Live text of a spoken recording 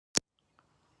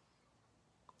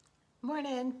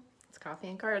Morning. It's coffee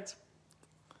and cards.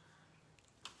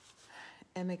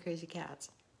 And my crazy cats.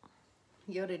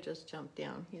 Yoda just jumped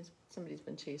down. Somebody's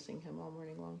been chasing him all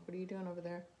morning long. What are you doing over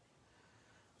there?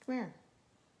 Come here.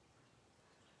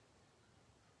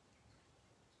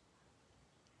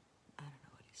 I don't know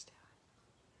what he's doing.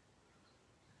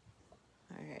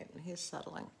 All right, he's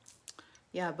settling.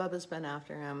 Yeah, Bubba's been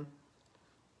after him.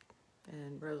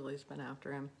 And Rosalie's been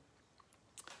after him.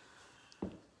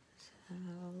 So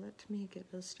let me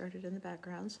get this started in the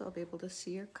background so I'll be able to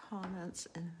see your comments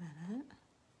in a minute.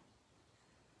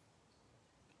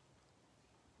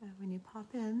 When you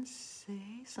pop in,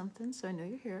 say something so I know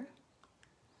you're here.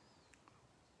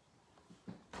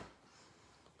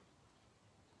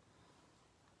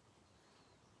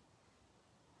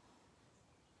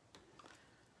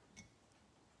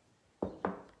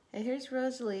 Hey, here's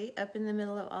Rosalie up in the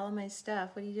middle of all of my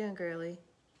stuff. What are you doing, girly?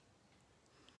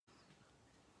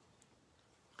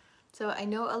 So I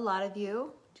know a lot of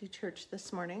you do church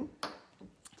this morning,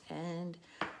 and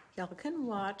y'all can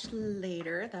watch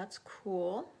later. That's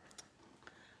cool.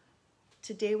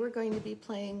 Today we're going to be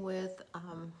playing with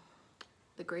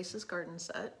the Grace's Garden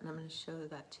set, and I'm going to show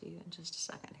that to you in just a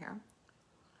second here.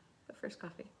 But first,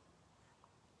 coffee.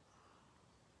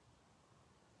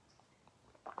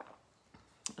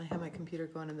 I have my computer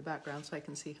going in the background so I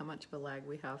can see how much of a lag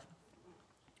we have.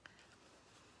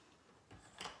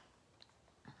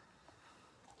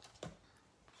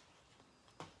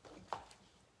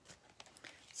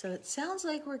 So it sounds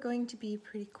like we're going to be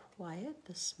pretty quiet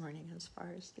this morning as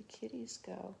far as the kitties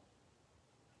go,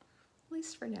 at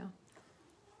least for now.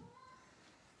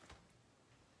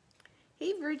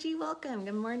 Hey Virgie, welcome,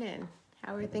 good morning.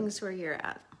 How are things where you're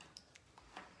at?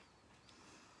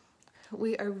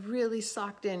 We are really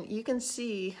socked in. You can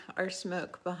see our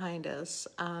smoke behind us.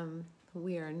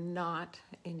 We are not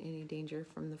in any danger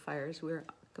from the fires. We're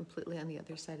completely on the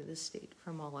other side of the state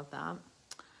from all of that.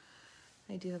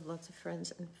 I do have lots of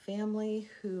friends and family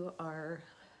who are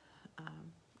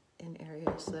in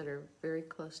areas that are very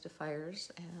close to fires,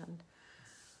 and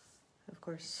of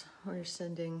course we're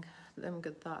sending them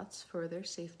good thoughts for their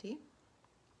safety.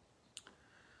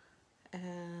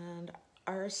 And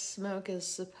our smoke is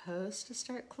supposed to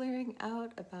start clearing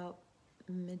out about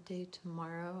midday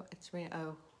tomorrow. It's rain.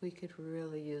 Oh, we could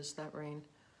really use that rain.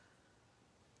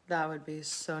 That would be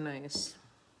so nice.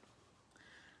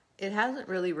 It hasn't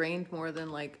really rained more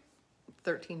than like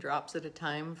 13 drops at a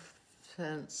time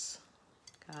since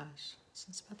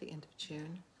about the end of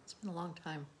June. It's been a long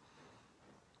time.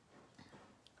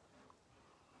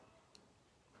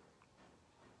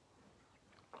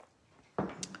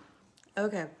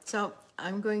 Okay, so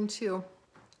I'm going to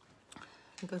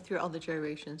go through all the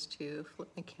gyrations to flip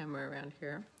my camera around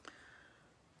here.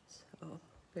 So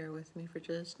bear with me for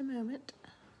just a moment.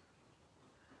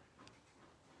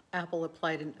 Apple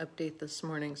applied an update this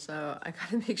morning, so I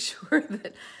gotta make sure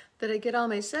that I get all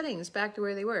my settings back to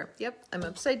where they were. Yep, I'm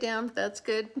upside down, that's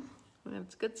good.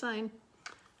 That's a good sign.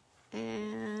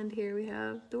 And here we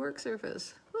have the work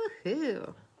surface.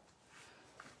 Woohoo!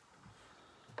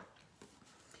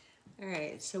 All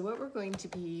right, so what we're going to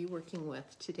be working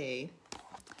with today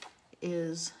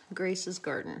is Grace's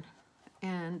Garden.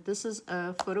 And this is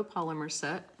a photopolymer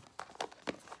set.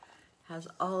 Has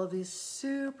all of these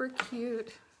super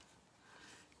cute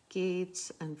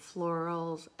gates and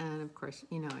florals, and of course,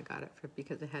 you know I got it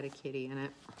because it had a kitty in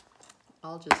it.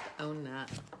 I'll just own that.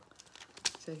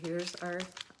 So here's our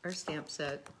stamp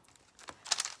set.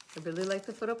 I really like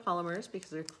the photopolymers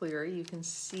because they're clear. You can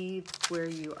see where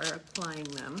you are applying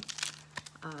them.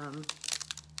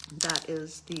 That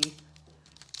is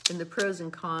in the pros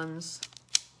and cons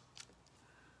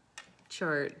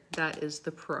chart, that is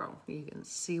the pro. You can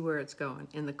see where it's going.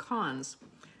 In the cons,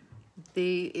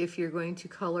 if you're going to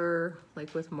color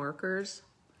like with markers,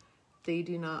 they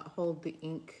do not hold the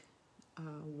ink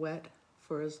wet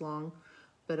for as long,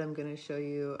 but I'm going to show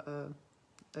you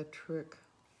a trick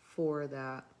for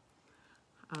that.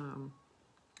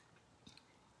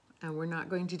 And we're not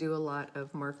going to do a lot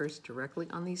of markers directly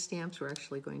on these stamps. We're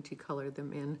actually going to color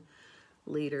them in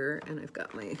later. And I've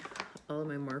got all of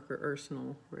my marker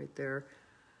arsenal right there.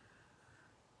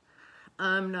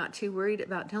 I'm not too worried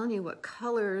about telling you what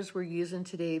colors we're using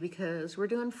today because we're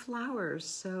doing flowers.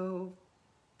 So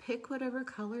pick whatever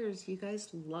colors you guys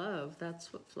love.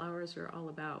 That's what flowers are all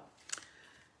about.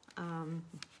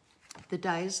 The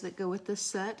dies that go with this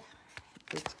set,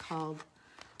 it's called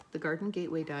the Garden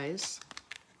Gateway dies.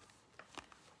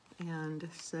 And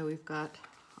so we've got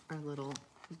our little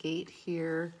gate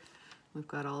here. We've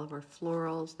got all of our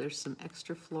florals. There's some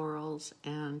extra florals,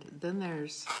 and then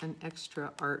there's an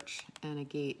extra arch and a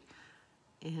gate.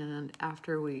 And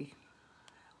after we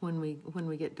when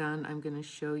we get done, I'm going to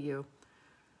show you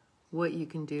what you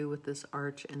can do with this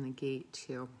arch and the gate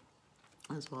too,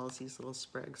 as well as these little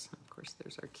sprigs. Of course,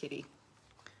 there's our kitty.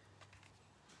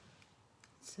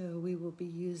 So we will be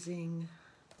using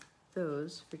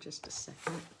those for just a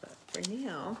second, but for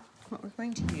now, what we're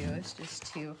going to do is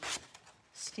just to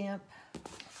stamp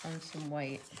on some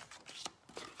white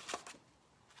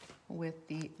with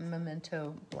the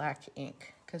Memento black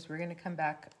ink, because we're going to come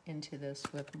back into this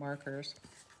with markers.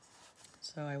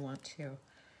 So I want to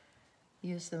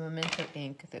use the Memento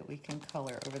ink that we can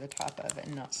color over the top of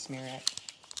and not smear it.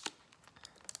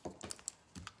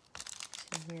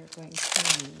 So we're going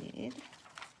to need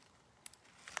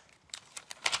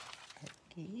our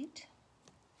gate.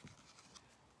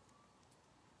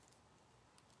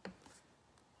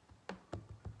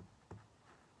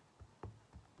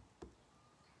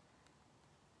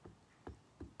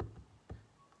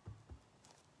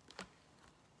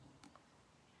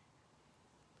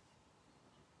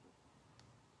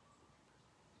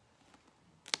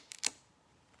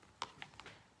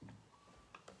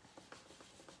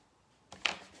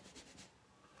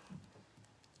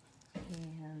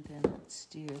 And then let's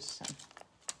do some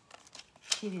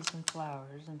kitties and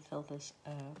flowers and fill this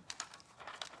up.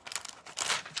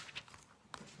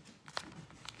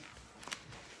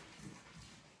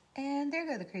 And there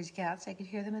go the crazy cats. I could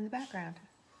hear them in the background.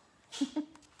 What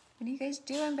are you guys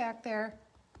doing back there?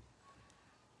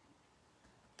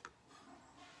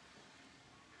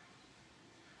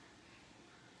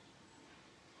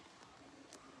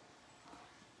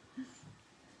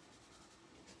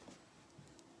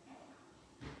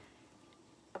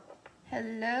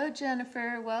 Hello,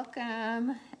 Jennifer,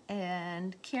 welcome.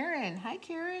 And Karen, hi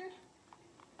Karen.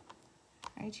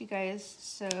 All right, you guys,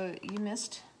 so you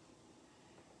missed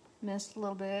a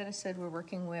little bit. I said we're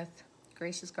working with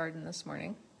Grace's Garden this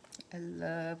morning. I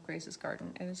love Grace's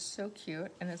Garden. It is so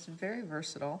cute and it's very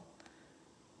versatile.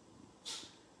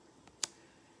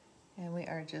 And we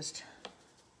are just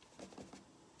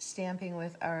stamping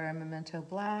with our Memento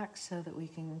black so that we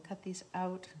can cut these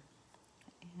out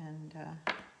and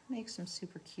make some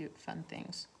super cute, fun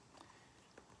things.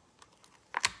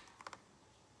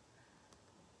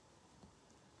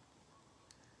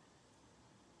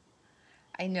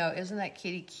 I know, isn't that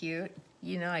kitty cute?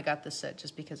 You know I got the set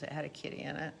just because it had a kitty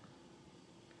in it.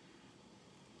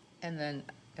 And then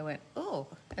I went, oh,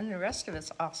 and the rest of it's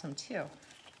awesome too.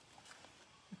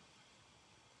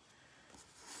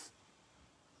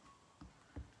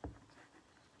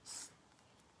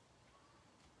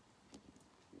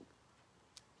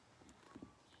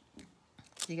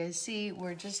 You guys see,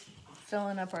 we're just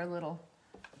filling up our little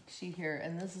sheet here,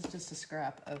 and this is just a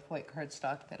scrap of white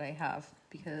cardstock that I have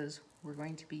because we're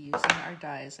going to be using our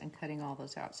dies and cutting all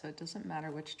those out, so it doesn't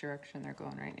matter which direction they're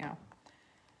going right now.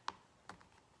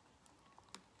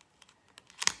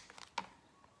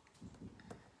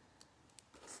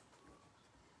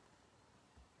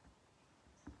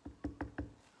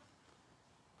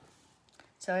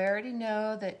 So I already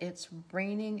know that it's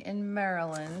raining in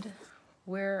Maryland.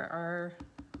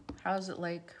 How's it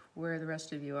like where the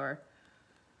rest of you are?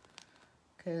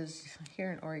 Because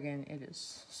here in Oregon, it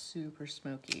is super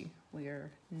smoky. We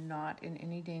are not in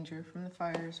any danger from the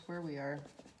fires where we are.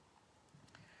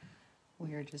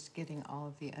 We are just getting all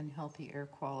of the unhealthy air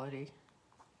quality.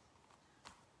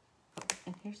 Oh,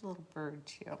 and here's a little bird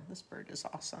too. This bird is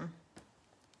awesome.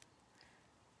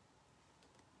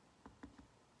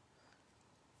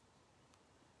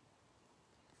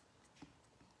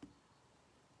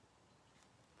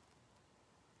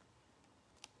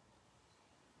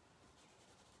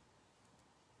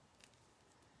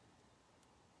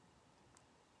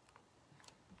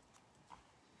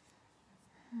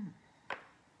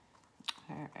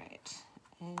 All right,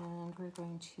 and we're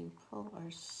going to pull our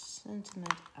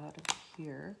sentiment out of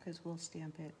here because we'll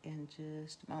stamp it in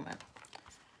just a moment.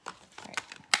 All right.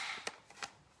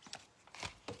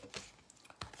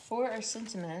 For our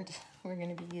sentiment, we're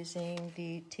going to be using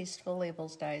the Tasteful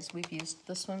Labels dies. We've used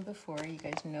this one before. You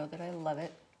guys know that I love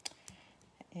it.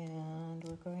 And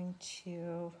we're going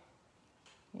to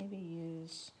maybe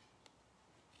use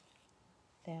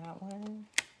that one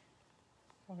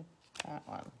or that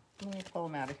one. Let me pull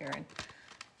them out of here, and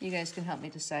you guys can help me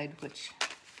decide which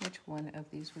one of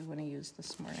these we want to use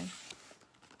this morning.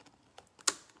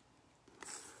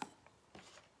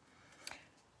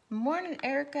 Morning,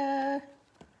 Erica.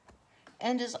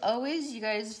 And as always, you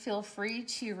guys feel free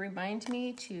to remind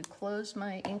me to close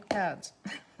my ink pads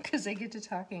because I get to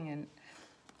talking and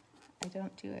I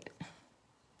don't do it.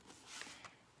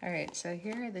 All right, so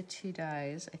here are the two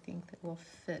dies I think that will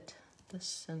fit this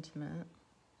sentiment.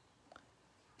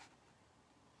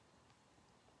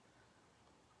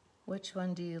 Which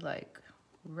one do you like,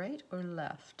 right or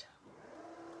left?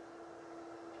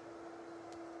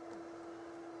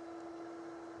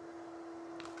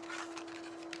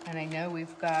 And I know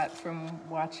we've got, from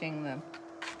watching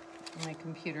my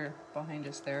computer behind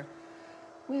us there,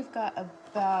 we've got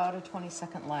about a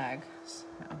 20-second lag. So.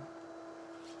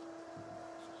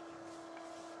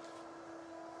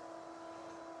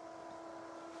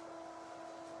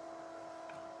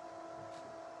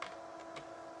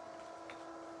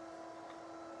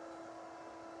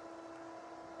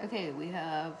 Okay, we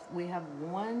have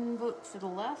one vote for the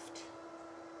left.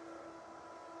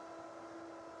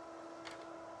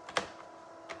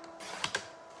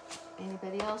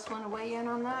 Anybody else want to weigh in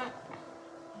on that?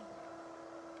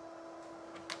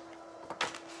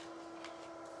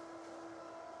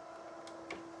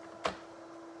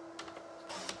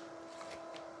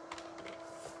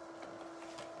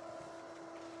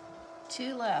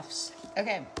 Two lefts.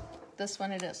 Okay, this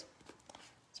one it is.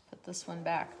 Let's put this one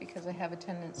back because I have a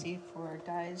tendency for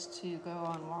dies to go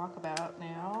on walkabout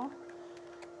now,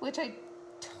 which I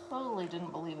totally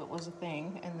didn't believe it was a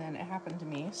thing, and then it happened to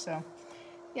me, so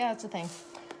yeah, it's a thing.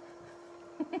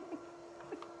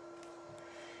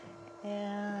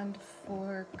 And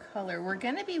for color, we're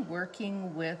going to be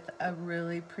working with a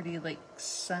really pretty like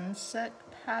sunset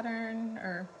pattern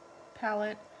or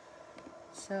palette.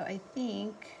 So I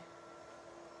think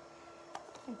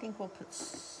we'll put,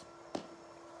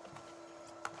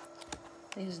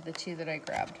 these are the two that I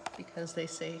grabbed because they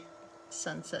say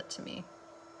sunset to me.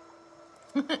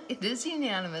 It is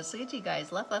unanimous. Look at you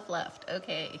guys, left, left, left.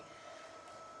 Okay.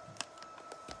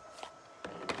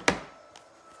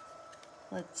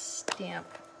 Let's stamp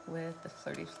with the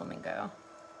Flirty Flamingo.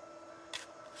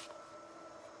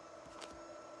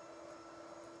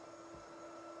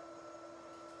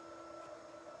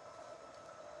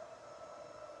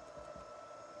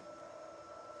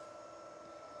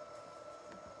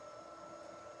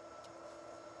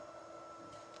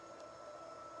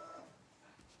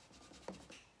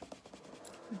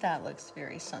 That looks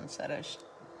very sunsetish.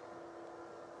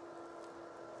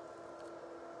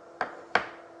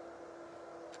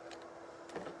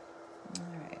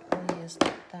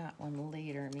 That one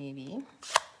later maybe.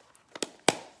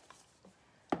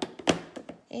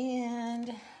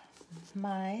 And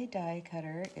my die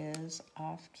cutter is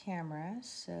off camera,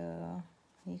 so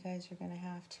you guys are gonna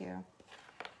have to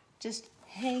just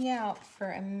hang out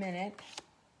for a minute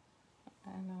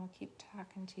and I'll keep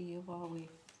talking to you while we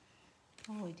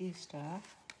do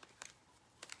stuff.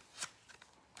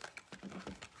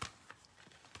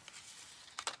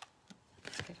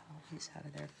 Let's get all these out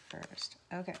of there first.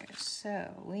 Okay, so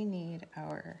we need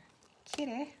our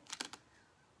kitty.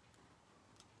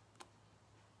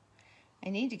 I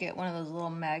need to get one of those little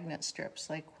magnet strips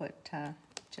like what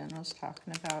Jen was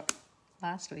talking about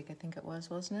last week, I think it was,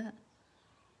 wasn't it?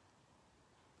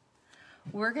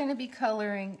 We're going to be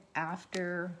coloring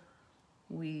after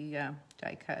we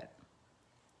die cut.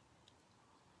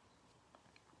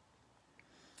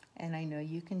 And I know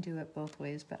you can do it both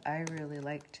ways, but I really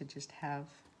like to just have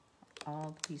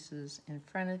all the pieces in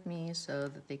front of me so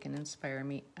that they can inspire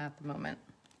me at the moment.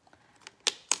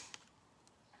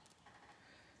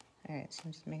 All right, so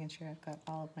I'm just making sure I've got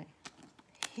all of my...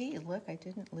 Hey, look, I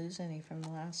didn't lose any from the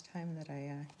last time that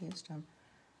I used them.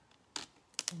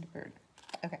 And a bird.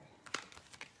 Okay.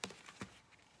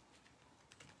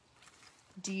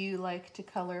 Do you like to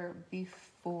color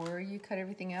before you cut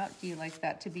everything out? Do you like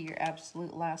that to be your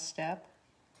absolute last step?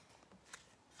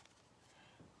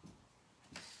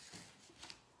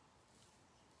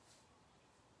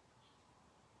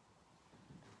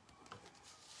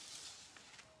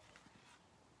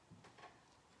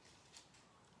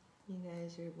 You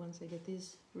guys are, once I get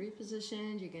these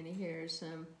repositioned, you're gonna hear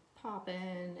some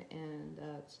popping, and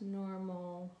that's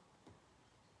normal.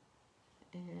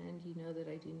 And you know that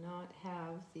I do not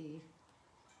have the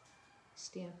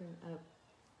Stampin' Up!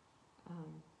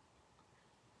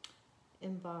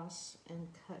 Emboss and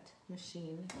cut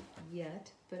machine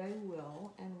yet, but I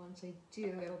will, and once I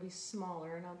do, it'll be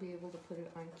smaller and I'll be able to put it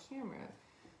on camera.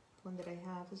 The one that I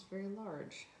have is very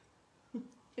large.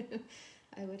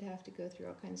 I would have to go through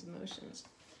all kinds of motions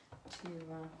to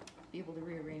be able to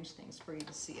rearrange things for you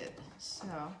to see it. So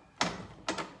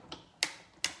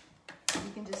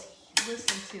you can just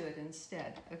listen to it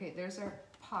instead. Okay, there's our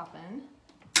poppin',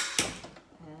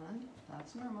 and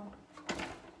that's normal.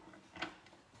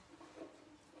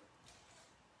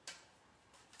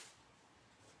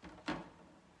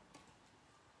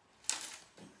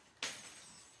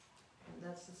 And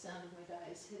that's the sound of my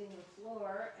dice hitting the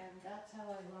floor, and that's how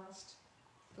I lost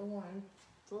the one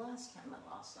the last time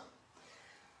I lost them.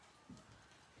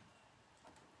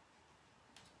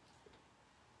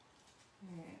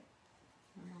 Alright,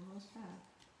 I'm almost back.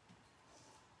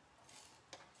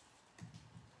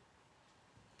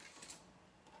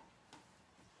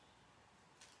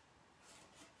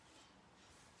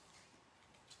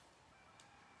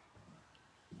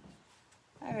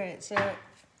 Alright, so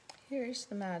here's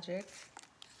the magic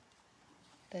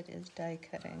that is die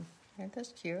cutting. Aren't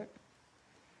those cute?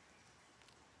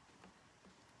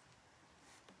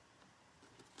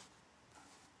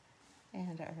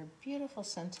 And our beautiful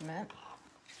sentiment.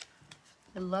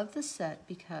 I love this set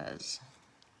because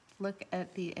look at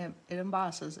it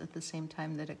embosses at the same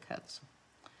time that it cuts.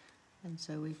 And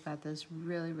so we've got this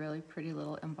really, really pretty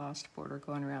little embossed border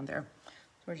going around there.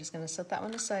 So we're just going to set that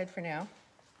one aside for now.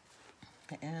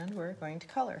 And we're going to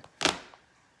color.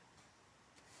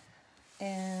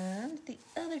 And the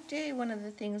other day, one of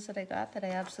the things that I got that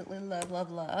I absolutely love,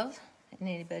 love, love, and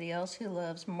anybody else who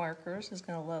loves markers is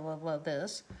going to love, love, love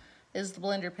this, is the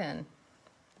blender pen.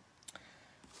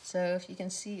 So if you can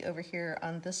see over here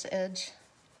on this edge,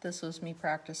 this was me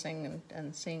practicing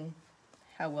and seeing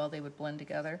how well they would blend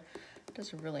together. It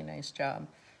does a really nice job.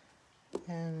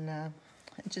 And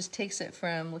it just takes it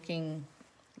from looking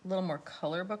a little more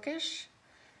color bookish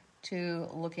to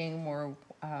looking more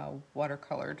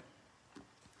watercolored.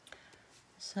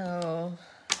 So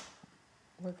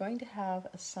we're going to have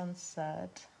a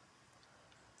sunset.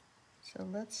 So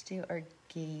let's do our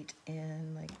gate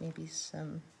in like maybe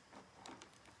some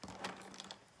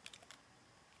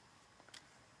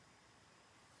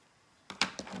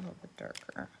a little bit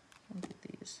darker. Look at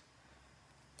these.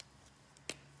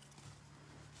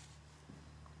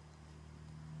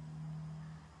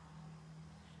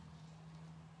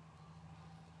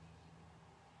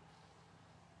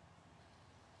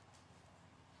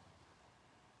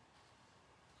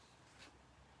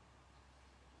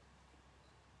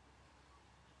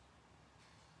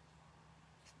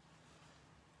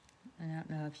 I don't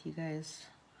know if you guys,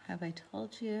 have I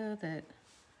told you that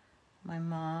my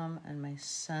mom and my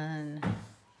son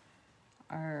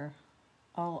are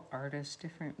all artists,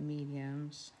 different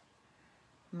mediums.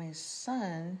 My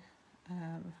son,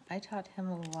 I taught him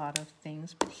a lot of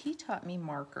things, but he taught me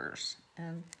markers,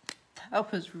 and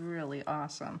that was really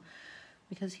awesome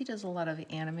because he does a lot of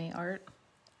anime art,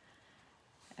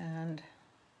 and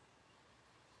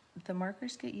the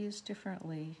markers get used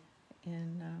differently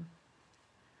in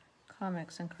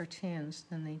comics and cartoons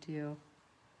than they do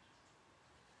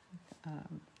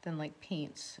than like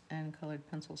paints and colored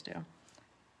pencils do.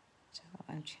 So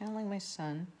I'm channeling my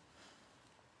son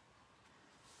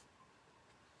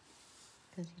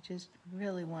because you just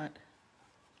really want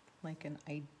like an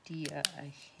idea,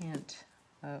 a hint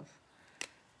of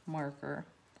marker,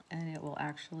 and it will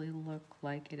actually look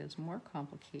like it is more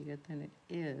complicated than it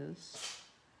is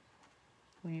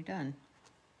when you're done.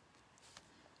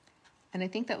 And I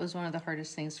think that was one of the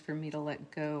hardest things for me to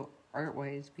let go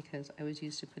art-wise because I was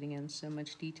used to putting in so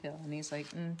much detail. And he's like,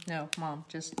 no, Mom,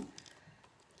 just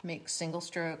make single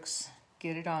strokes,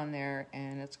 get it on there,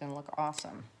 and it's gonna look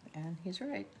awesome. And he's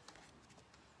right.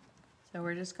 So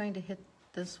we're just going to hit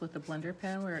this with the blender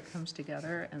pen where it comes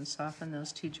together and soften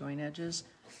those two joint edges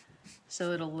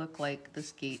so it'll look like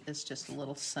this gate is just a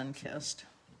little sun-kissed.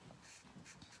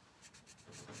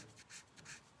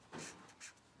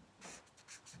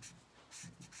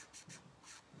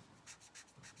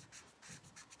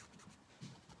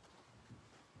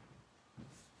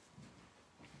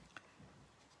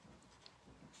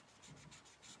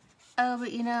 Oh,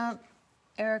 but you know,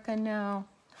 Erica, no.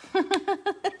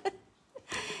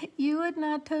 You would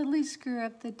not totally screw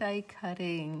up the die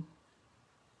cutting.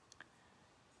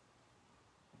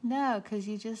 No, because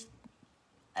you just,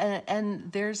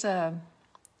 and there's a,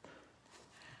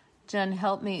 Jen,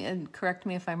 help me and correct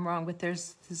me if I'm wrong, but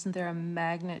isn't there a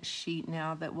magnet sheet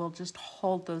now that will just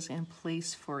hold those in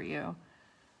place for you?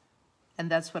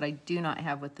 And that's what I do not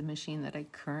have with the machine that I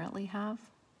currently have.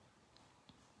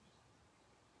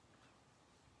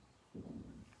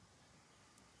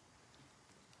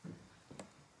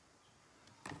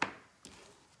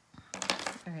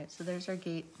 All right, so there's our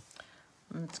gate.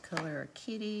 Let's color our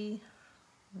kitty.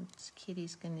 This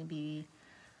kitty's gonna be,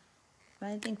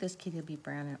 I think this kitty will be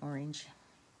brown and orange.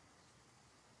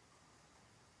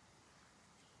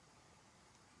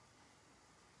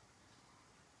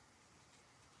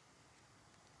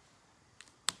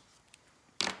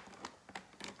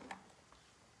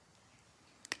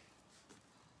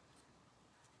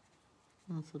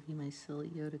 This will be my silly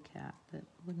Yoda cat that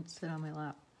wouldn't sit on my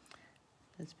lap.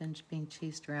 That's been being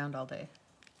chased around all day.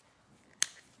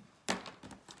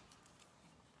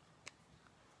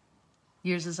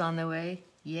 Yours is on the way.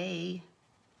 Yay.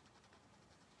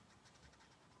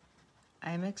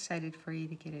 I'm excited for you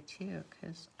to get it too,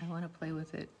 because I want to play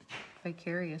with it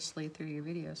vicariously through your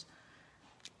videos.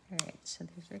 All right, so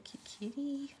there's our cute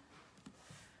kitty,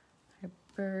 our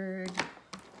bird.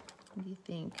 What do you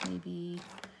think? Maybe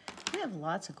we have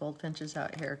lots of goldfinches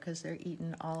out here because they're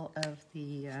eating all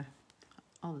the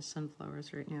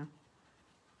sunflowers right now.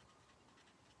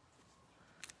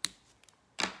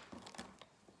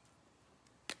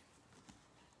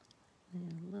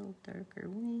 And a little darker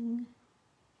wing.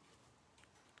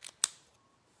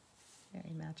 There,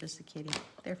 he matches the kitty.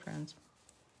 They're friends.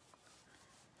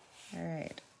 All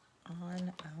right,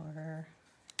 on our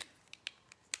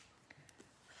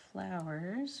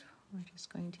flowers, we're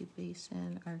just going to base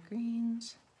in our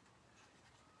greens.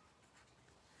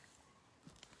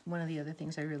 One of the other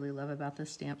things I really love about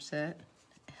this stamp set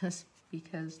is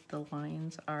because the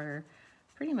lines are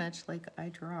pretty much like I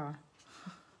draw.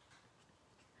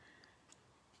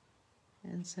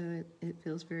 And so it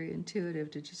feels very intuitive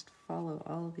to just follow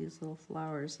all of these little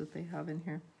flowers that they have in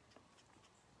here.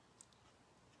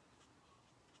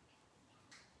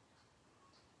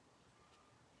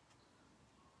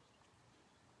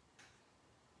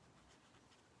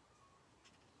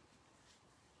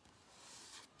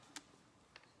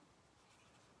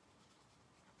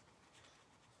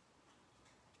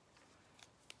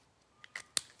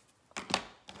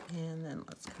 And then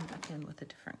let's come back in with a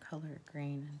different color of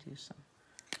green and do some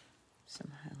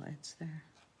highlights there.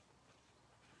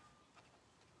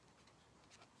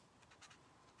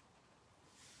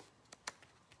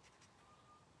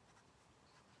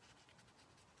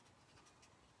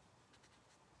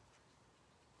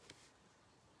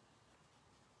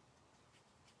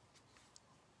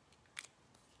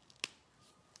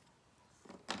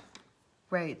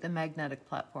 Right, the magnetic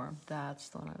platform. That's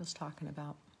the one I was talking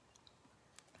about.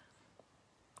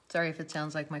 Sorry if it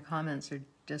sounds like my comments are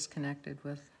disconnected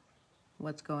with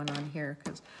what's going on here,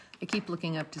 because I keep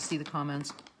looking up to see the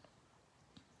comments.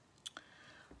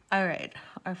 All right,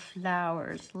 our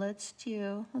flowers. Let's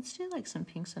do like some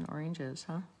pinks and oranges,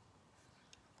 huh?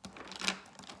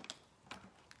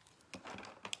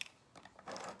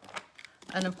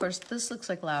 And of course, this looks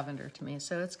like lavender to me,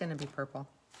 so it's going to be purple.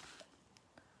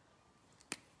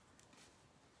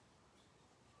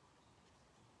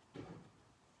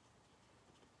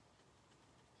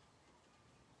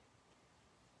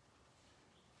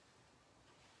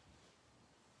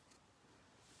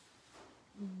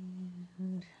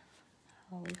 And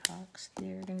hollyhocks,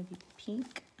 they're going to be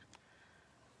pink.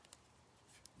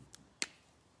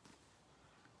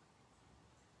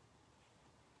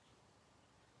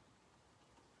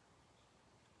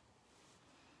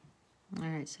 All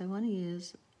right, so I want to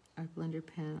use our blender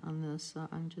pen on this, so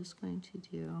I'm just going to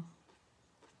do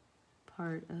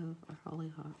part of our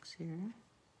hollyhocks here.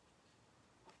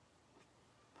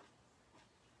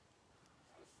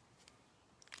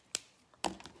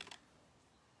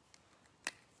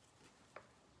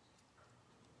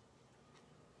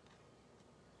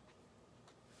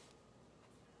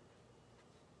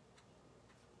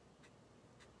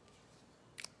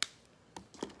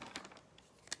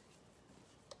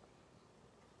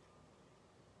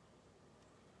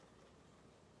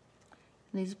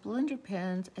 And these blender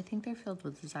pens, I think they're filled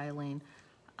with xylene.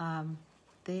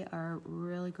 They are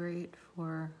really great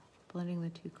for blending the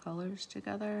two colors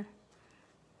together.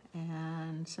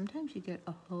 And sometimes you get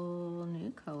a whole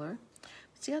new color.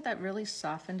 See how that really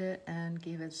softened it and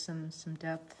gave it some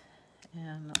depth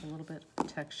and a little bit of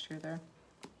texture there.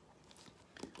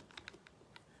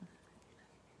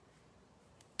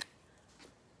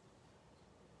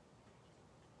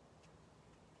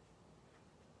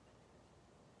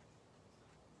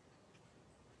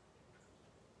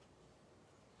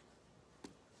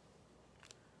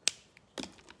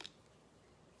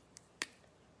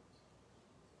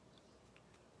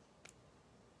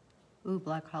 Ooh,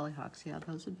 black hollyhocks, yeah,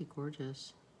 those would be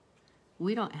gorgeous.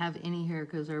 We don't have any here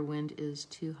because our wind is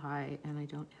too high and I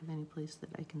don't have any place that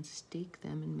I can stake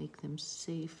them and make them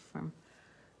safe from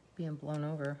being blown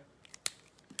over.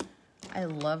 I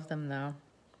love them though.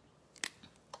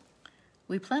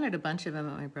 We planted a bunch of them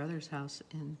at my brother's house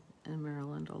in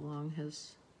Maryland along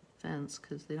his fence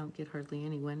because they don't get hardly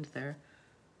any wind there.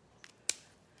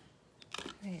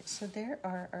 All right, so there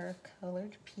are our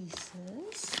colored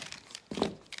pieces.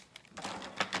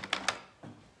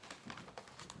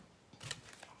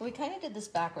 We kind of did this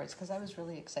backwards because I was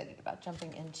really excited about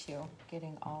jumping into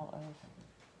getting all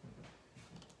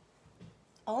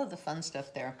of the fun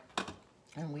stuff there.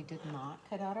 And we did not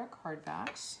cut out our card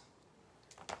backs.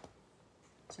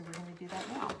 So we're going to do that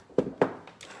now.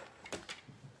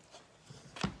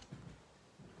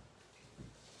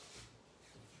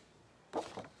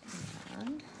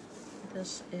 And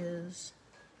This is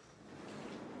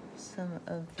some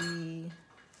of the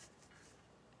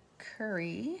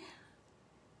curry.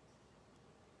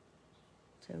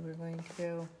 So we're going to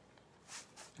go,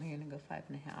 I'm going to go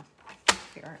 5.5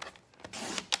 here.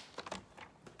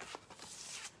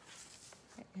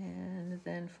 And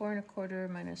then 4 1/4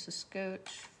 minus a scotch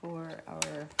for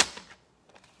our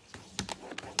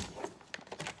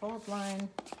fold line.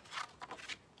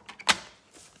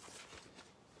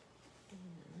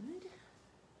 And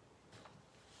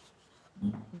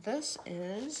this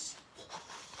is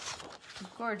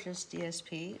gorgeous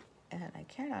DSP, and I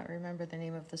cannot remember the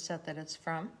name of the set that it's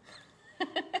from.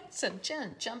 So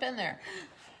Jen, jump in there.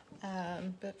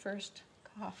 But first,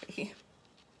 coffee.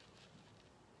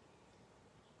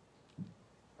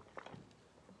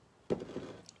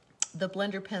 The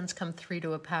blender pens come 3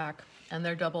 to a pack, and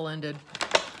they're double-ended.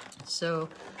 So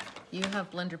you have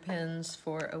blender pens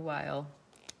for a while.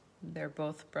 They're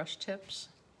both brush tips.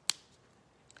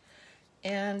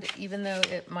 And even though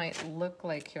it might look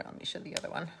like, here, let me show the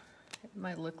other one. It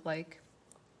might look like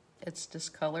it's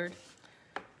discolored.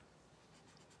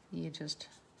 You just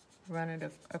run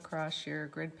it across your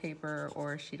grid paper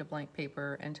or a sheet of blank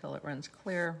paper until it runs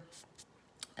clear,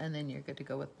 and then you're good to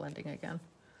go with blending again.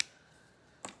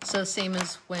 So same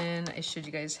as when I showed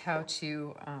you guys how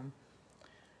to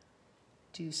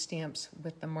do stamps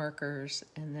with the markers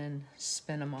and then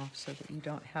spin them off so that you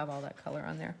don't have all that color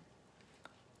on there.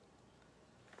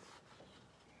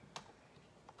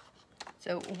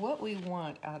 So what we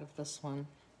want out of this one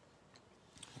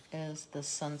is the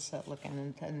sunset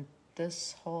looking, and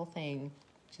this whole thing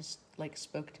just like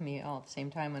spoke to me all at the same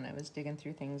time when I was digging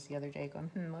through things the other day going,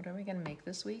 what are we gonna make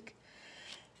this week?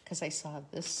 Because I saw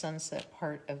this sunset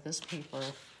part of this paper,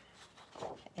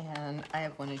 and I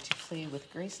have wanted to play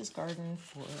with Grace's Garden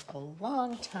for a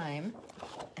long time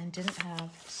and didn't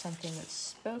have something that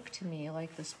spoke to me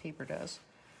like this paper does.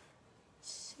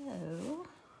 So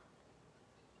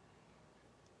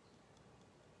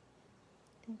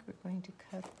I think we're going to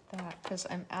cut that because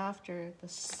I'm after the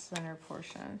center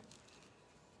portion.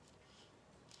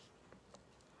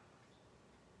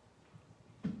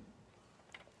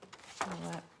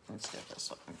 Let's do this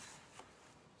one.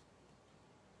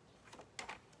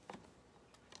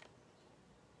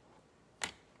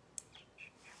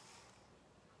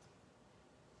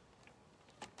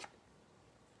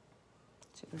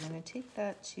 So we're going to take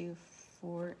that to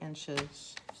 4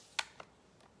 inches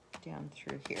down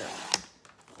through here.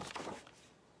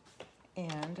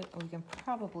 And we can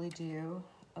probably do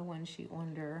a one sheet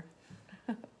wonder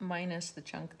minus the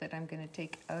chunk that I'm going to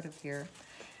take out of here.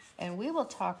 And we will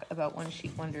talk about one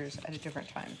sheet wonders at a different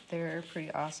time. They're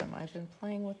pretty awesome. I've been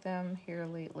playing with them here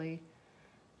lately,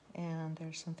 and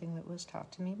there's something that was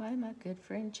taught to me by my good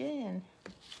friend Jen.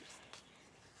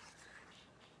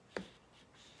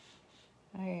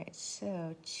 All right,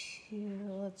 so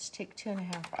let's take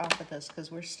 2.5 off of this because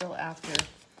we're still after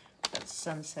that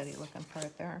sunsetty looking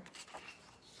part there.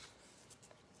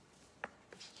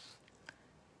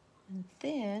 And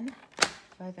then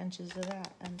 5 inches of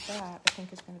that, and that I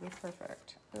think is going to be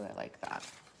perfect. Ooh, I like that.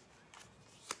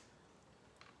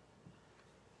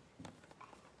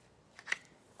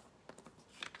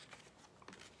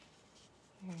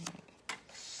 All right,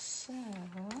 so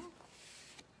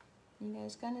you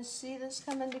guys gonna see this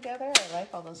coming together? I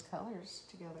like all those colors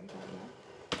together, don't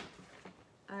you?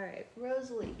 All right,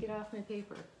 Rosalie, get off my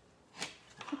paper.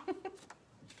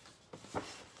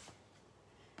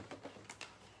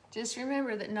 Just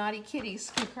remember that naughty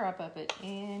kitties can crop up at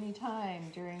any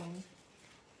time during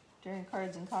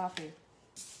Cards and Coffee.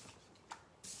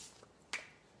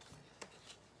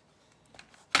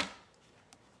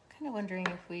 Kind of wondering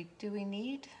if we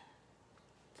need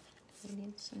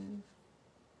some,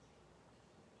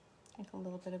 like a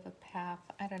little bit of a path.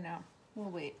 I don't know.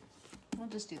 We'll wait. We'll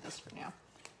just do this for now.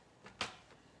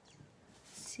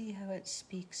 See how it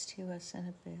speaks to us in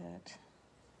a bit.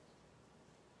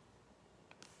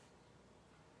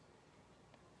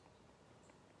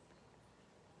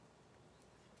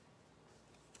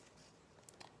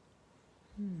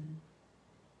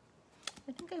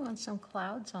 I think I want some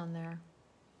clouds on there.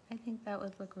 I think that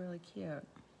would look really cute.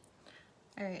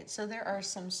 All right, so there are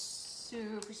some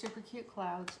super, super cute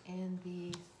clouds in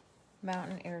the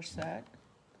Mountain Air set.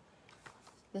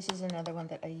 This is another one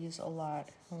that I use a lot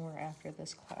when we're after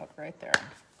this cloud right there.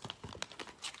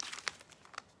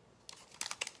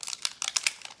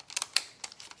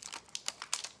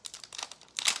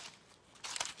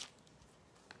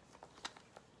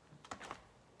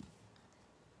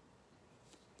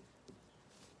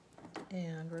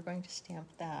 And we're going to stamp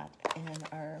that in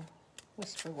our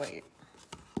Whisper White.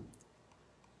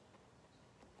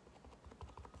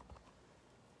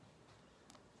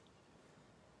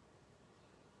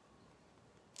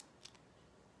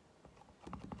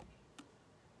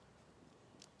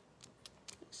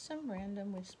 some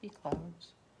random wispy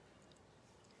clouds.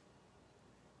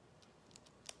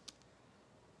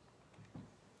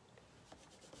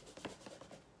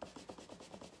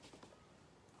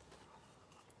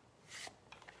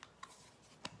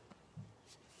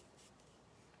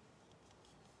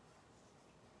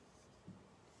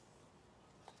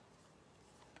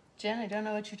 Jen, I don't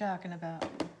know what you're talking about.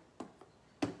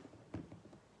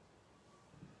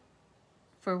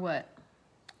 For what?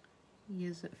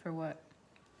 Use it for what?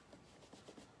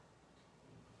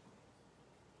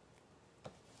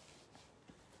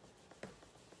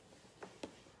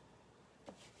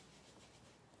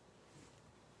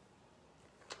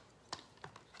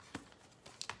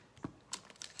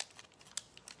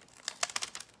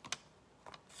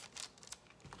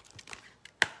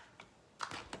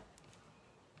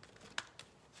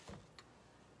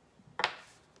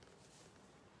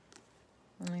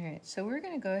 Alright, so we're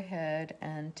going to go ahead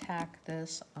and tack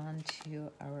this onto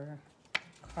our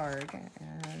card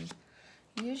and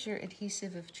use your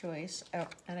adhesive of choice. Oh,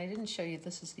 and I didn't show you,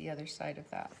 this is the other side of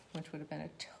that, which would have been a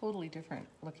totally different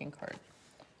looking card.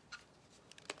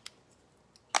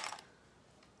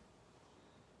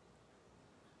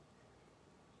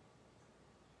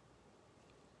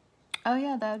 Oh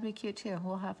yeah, that would be cute too.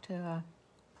 We'll have to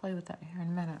play with that here in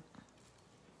a minute.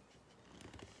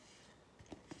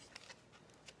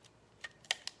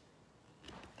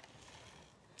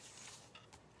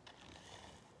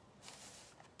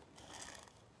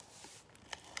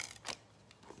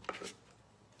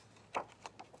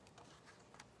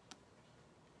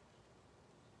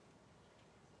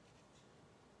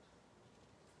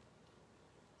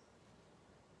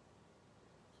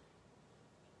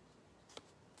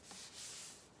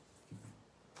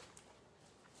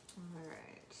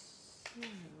 Alright, so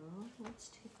let's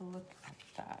take a look at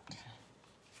that.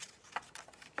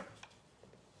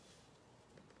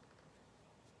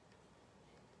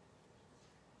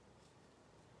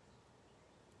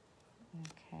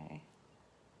 Okay,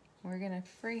 we're gonna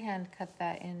freehand cut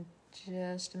that in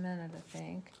just a minute, I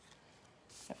think.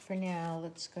 But for now,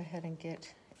 let's go ahead and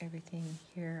get everything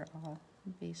here all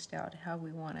based out how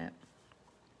we want it.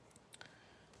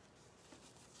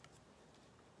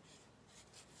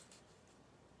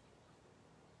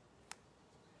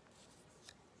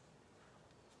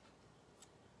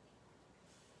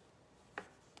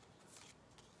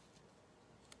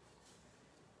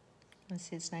 Let's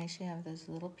see, it's nice you have those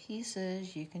little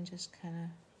pieces. You can just kind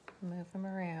of move them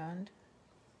around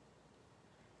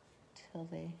till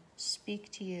they speak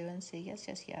to you and say yes,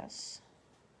 yes, yes.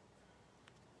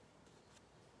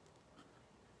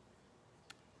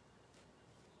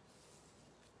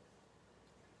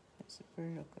 The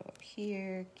bird will go up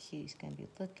here. Kitty's gonna be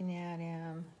looking at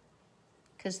him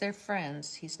because they're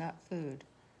friends. He's not food.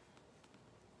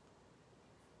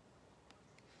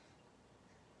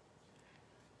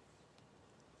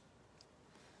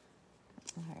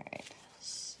 All right,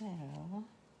 so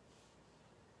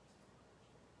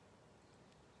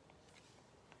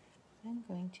I'm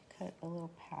going to cut a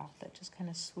little path that just kind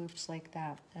of swoops like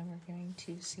that, and we're going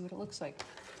to see what it looks like.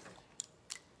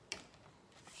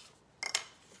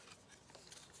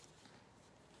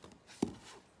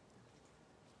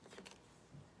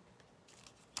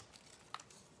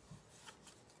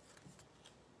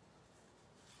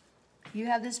 You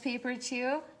have this paper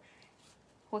too?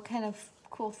 What kind of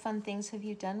cool, fun things have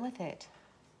you done with it?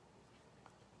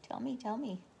 Tell me, tell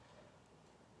me.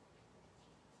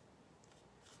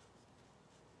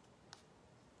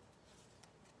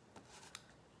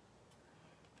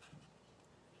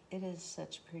 It is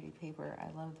such pretty paper.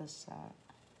 I love this set.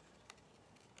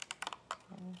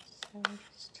 Okay, so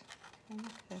just kind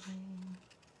of cutting.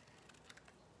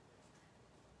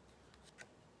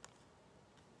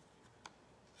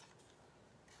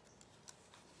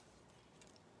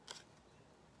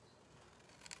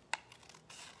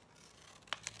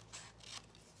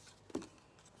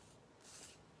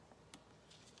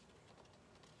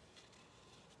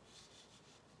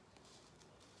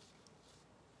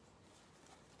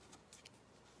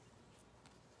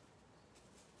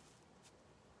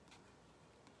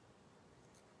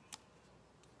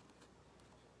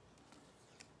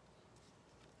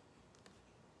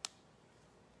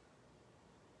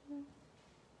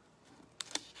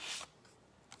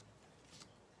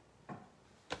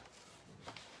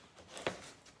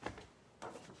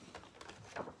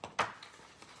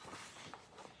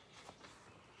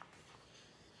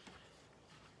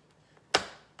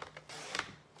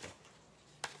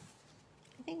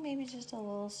 I think maybe just a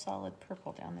little solid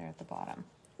purple down there at the bottom.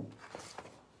 And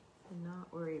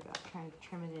not worry about trying to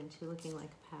trim it into looking like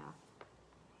a path.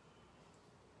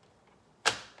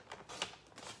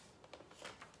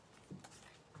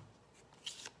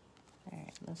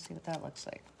 Let's see what that looks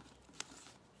like.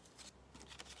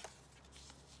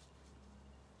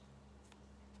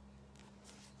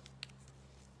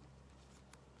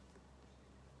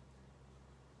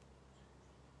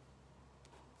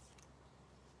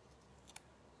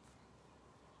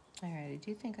 All right, I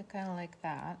do think I kind of like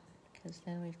that, because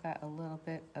then we've got a little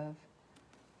bit of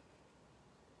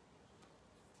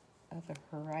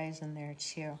a horizon there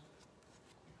too.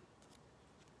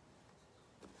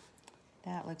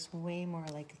 That looks way more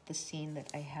like the scene that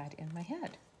I had in my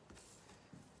head.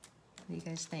 What do you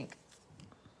guys think?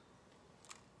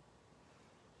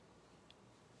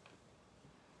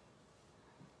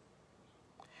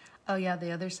 Oh yeah,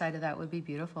 the other side of that would be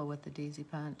beautiful with the daisy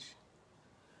punch.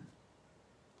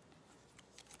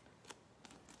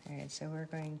 All right, so we're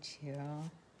going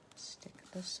to stick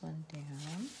this one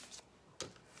down.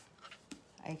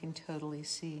 I can totally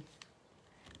see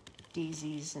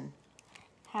daisies and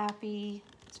happy.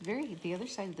 It's very, the other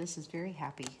side of this is very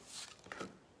happy.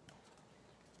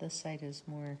 This side is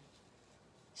more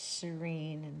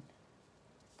serene and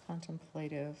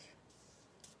contemplative.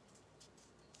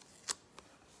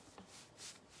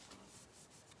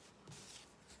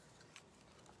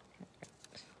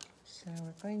 So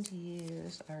we're going to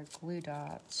use our glue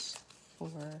dots for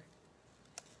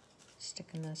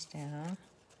sticking this down.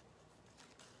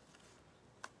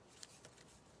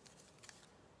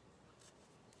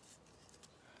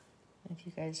 If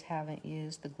you guys haven't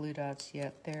used the glue dots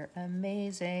yet, they're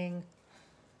amazing.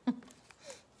 It's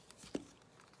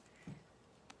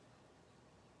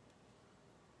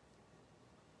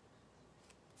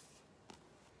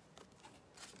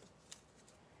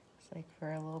like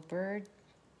for a little bird,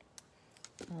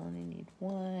 I only need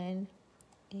one,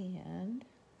 and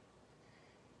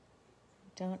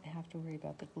don't have to worry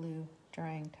about the glue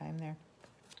drying time there.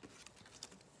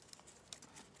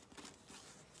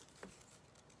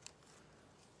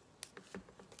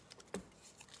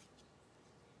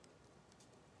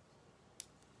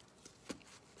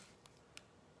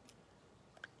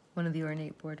 One of the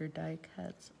ornate border die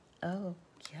cuts. Oh,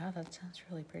 yeah, that sounds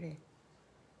really pretty.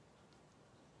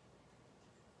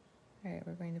 All right,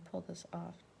 we're going to pull this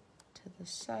off to the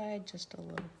side just a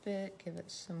little bit, give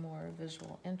it some more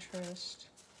visual interest.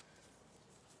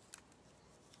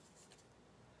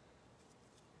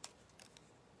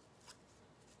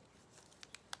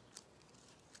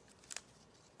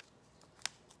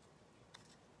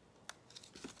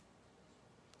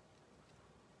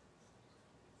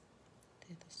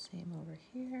 Do the same over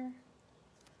here.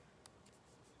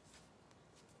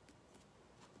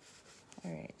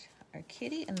 All right, our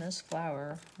kitty and this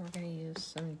flower, we're going to use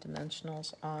some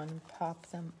dimensionals on, pop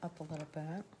them up a little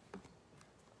bit.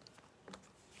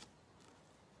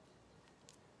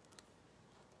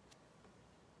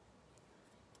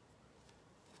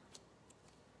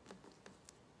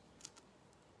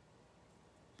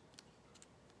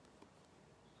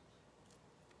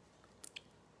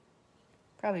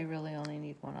 Probably really only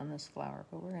need one on this flower,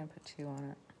 but we're going to put two on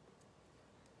it.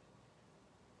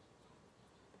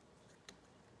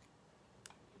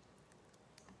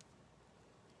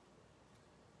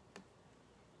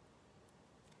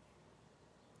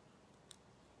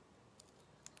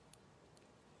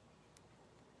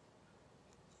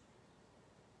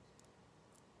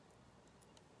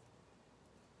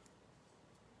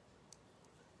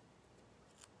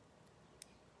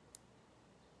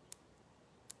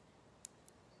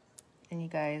 And you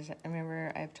guys, I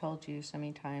remember I've told you so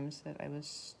many times that I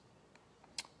was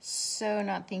so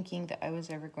not thinking that I was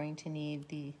ever going to need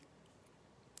the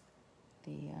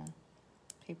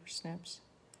paper snips.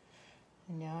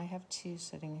 And now I have two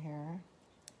sitting here,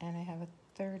 and I have a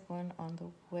third one on the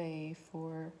way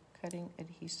for cutting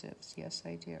adhesives. Yes,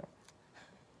 I do.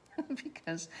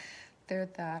 Because they're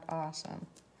that awesome.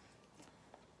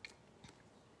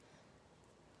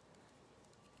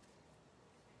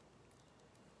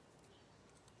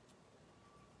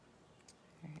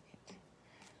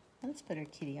 Let's put our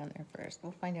kitty on there first.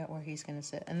 We'll find out where he's going to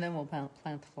sit, and then we'll plant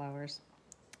the flowers.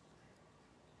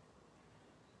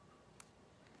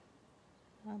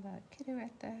 How about kitty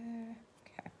right there?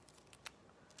 Okay.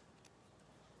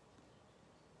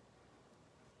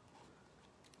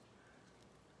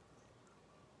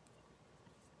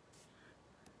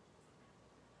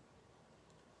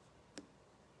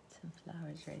 Some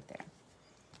flowers right there.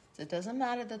 So it doesn't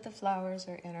matter that the flowers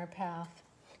are in our path.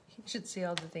 You should see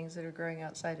all the things that are growing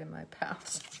outside in my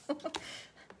paths.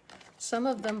 Some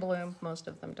of them bloom, most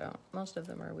of them don't. Most of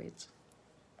them are weeds.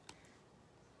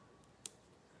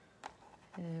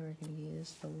 And we're going to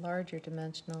use the larger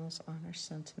dimensionals on our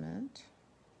sentiment.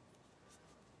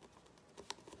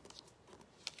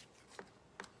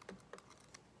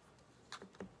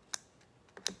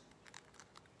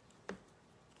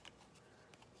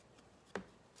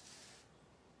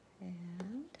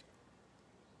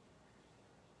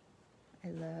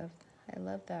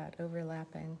 love that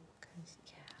overlapping, because,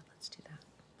 yeah, let's do that.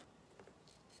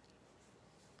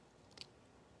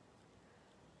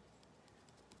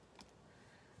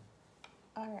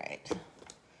 All right,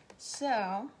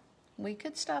 so we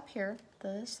could stop here.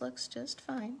 This looks just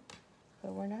fine,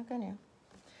 but we're not gonna.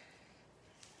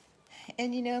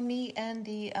 And you know me and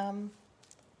the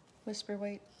Whisper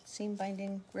White seam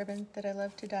binding ribbon that I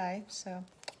love to dye, so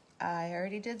I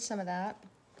already did some of that.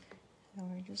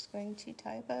 And we're just going to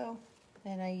tie a bow.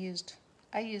 And I used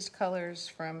colors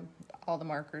from all the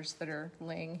markers that are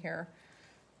laying here,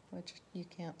 which you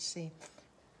can't see.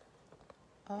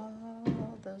 All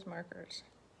those markers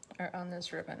are on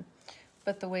this ribbon.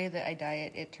 But the way that I dye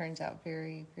it, it turns out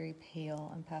very, very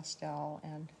pale and pastel.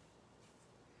 And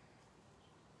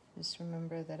just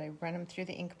remember that I run them through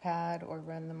the ink pad or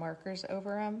run the markers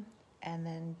over them, and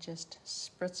then just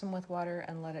spritz them with water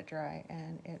and let it dry.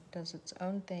 And it does its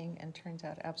own thing and turns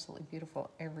out absolutely beautiful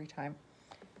every time.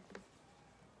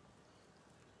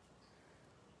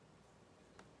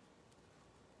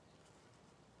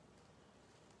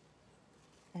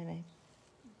 And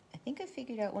I think I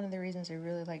figured out one of the reasons I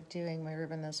really like doing my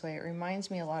ribbon this way. It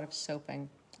reminds me a lot of soaping,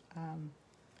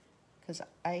 because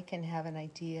I can have an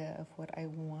idea of what I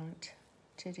want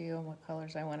to do and what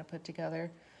colors I want to put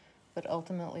together, but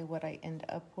ultimately what I end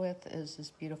up with is this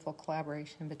beautiful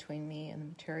collaboration between me and the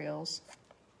materials,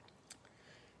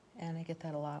 and I get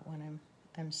that a lot when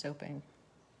I'm soaping.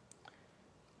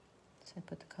 So I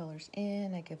put the colors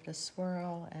in, I give it a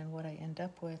swirl, and what I end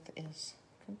up with is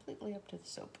completely up to the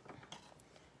soap.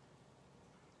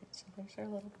 So there's our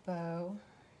little bow.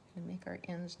 Gonna make our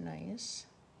ends nice.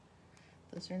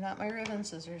 Those are not my ribbon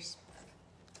scissors.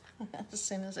 As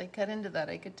soon as I cut into that,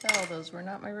 I could tell those were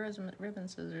not my ribbon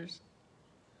scissors.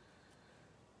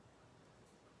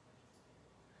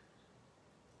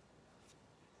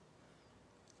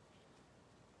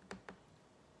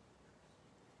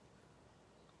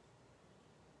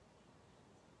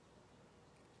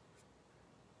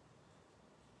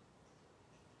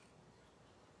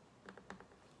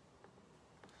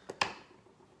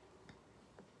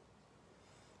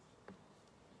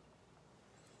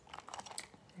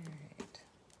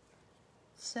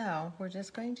 So we're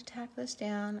just going to tack this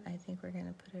down. I think we're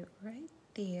going to put it right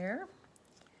there.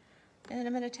 And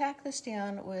I'm going to tack this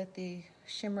down with the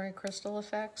Shimmery Crystal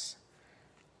Effects.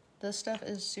 This stuff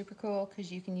is super cool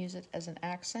because you can use it as an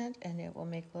accent and it will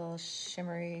make little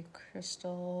shimmery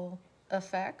crystal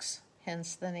effects,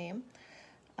 hence the name.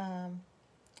 And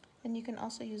you can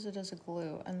also use it as a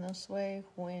glue. And this way,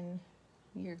 when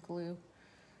your glue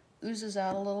oozes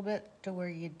out a little bit to where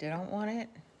you don't want it,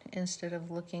 instead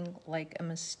of looking like a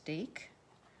mistake,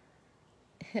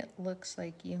 it looks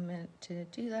like you meant to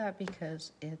do that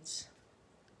because it's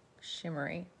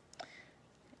shimmery.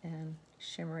 And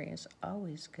shimmery is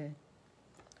always good.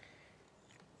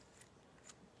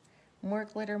 More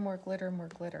glitter, more glitter, more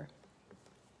glitter.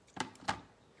 All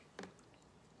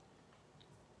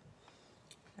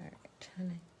right,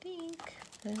 and I think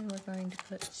then we're going to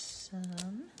put some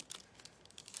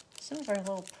of our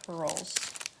little pearls.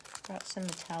 Got some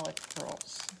metallic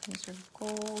pearls. These are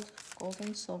gold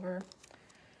and silver.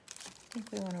 I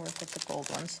think we want to work with the gold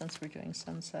ones since we're doing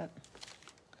sunset.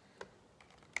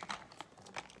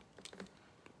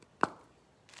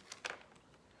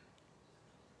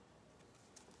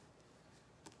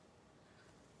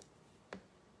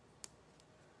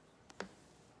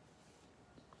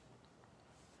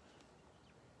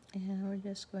 And we're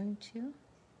just going to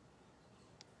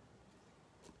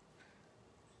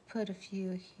put a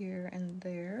few here and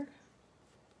there.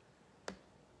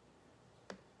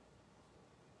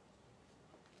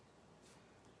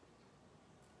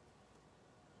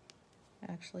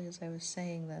 Actually, as I was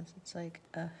saying this, it's like,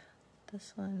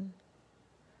 this one,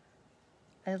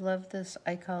 I love this,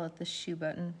 I call it the shoe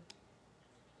button,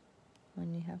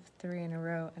 when you have 3 in a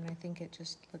row, and I think it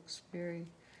just looks very,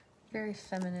 very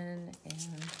feminine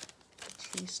and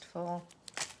tasteful.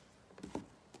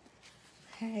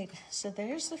 All right, so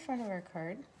there's the front of our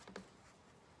card,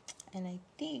 and I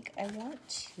think I want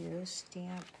to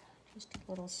stamp just a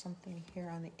little something here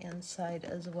on the inside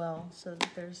as well, so that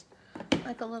there's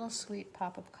like a little sweet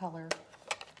pop of color.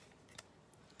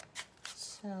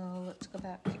 So let's go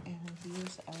back and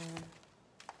use our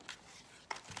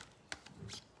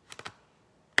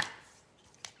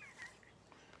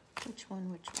which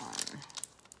one?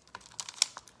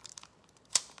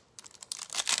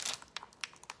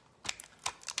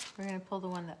 We're going to pull the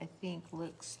one that I think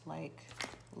looks like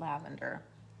lavender.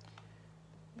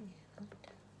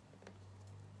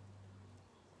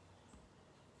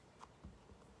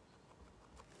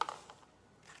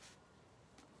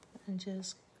 And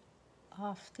just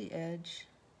off the edge,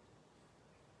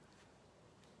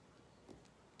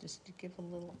 just to give a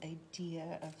little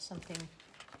idea of something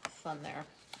fun there.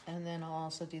 And then I'll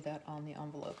also do that on the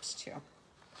envelopes too.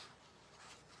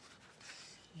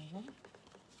 What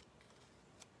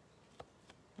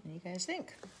do you guys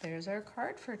think? There's our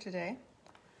card for today.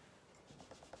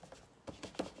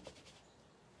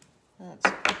 That's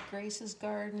Grace's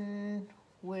Garden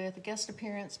with a guest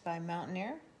appearance by Mountain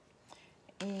Air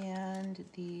and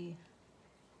the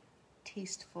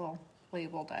Tasteful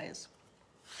label dies.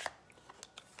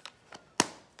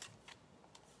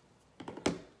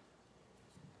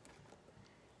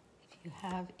 If you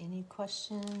have any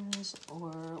questions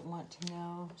or want to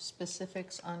know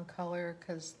specifics on color,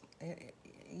 because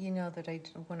you know that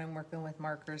when I'm working with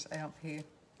markers, I don't pay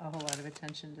a whole lot of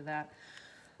attention to that.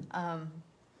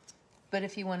 But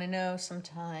if you want to know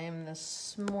sometime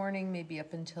this morning, maybe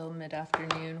up until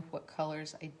mid-afternoon, what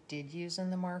colors I did use in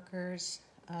the markers,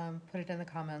 put it in the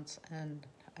comments and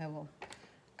I will,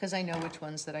 because I know which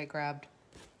ones that I grabbed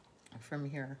from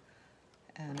here,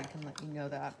 and I can let you know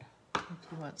that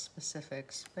if you want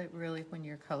specifics. But really, when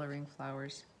you're coloring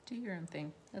flowers, do your own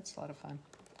thing. It's a lot of fun.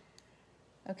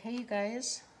 Okay, you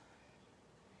guys,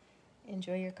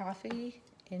 enjoy your coffee,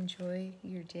 enjoy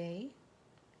your day,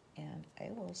 and I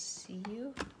will see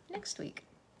you next week.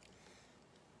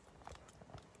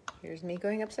 Here's me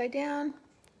going upside down.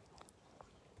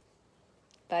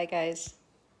 Bye, guys.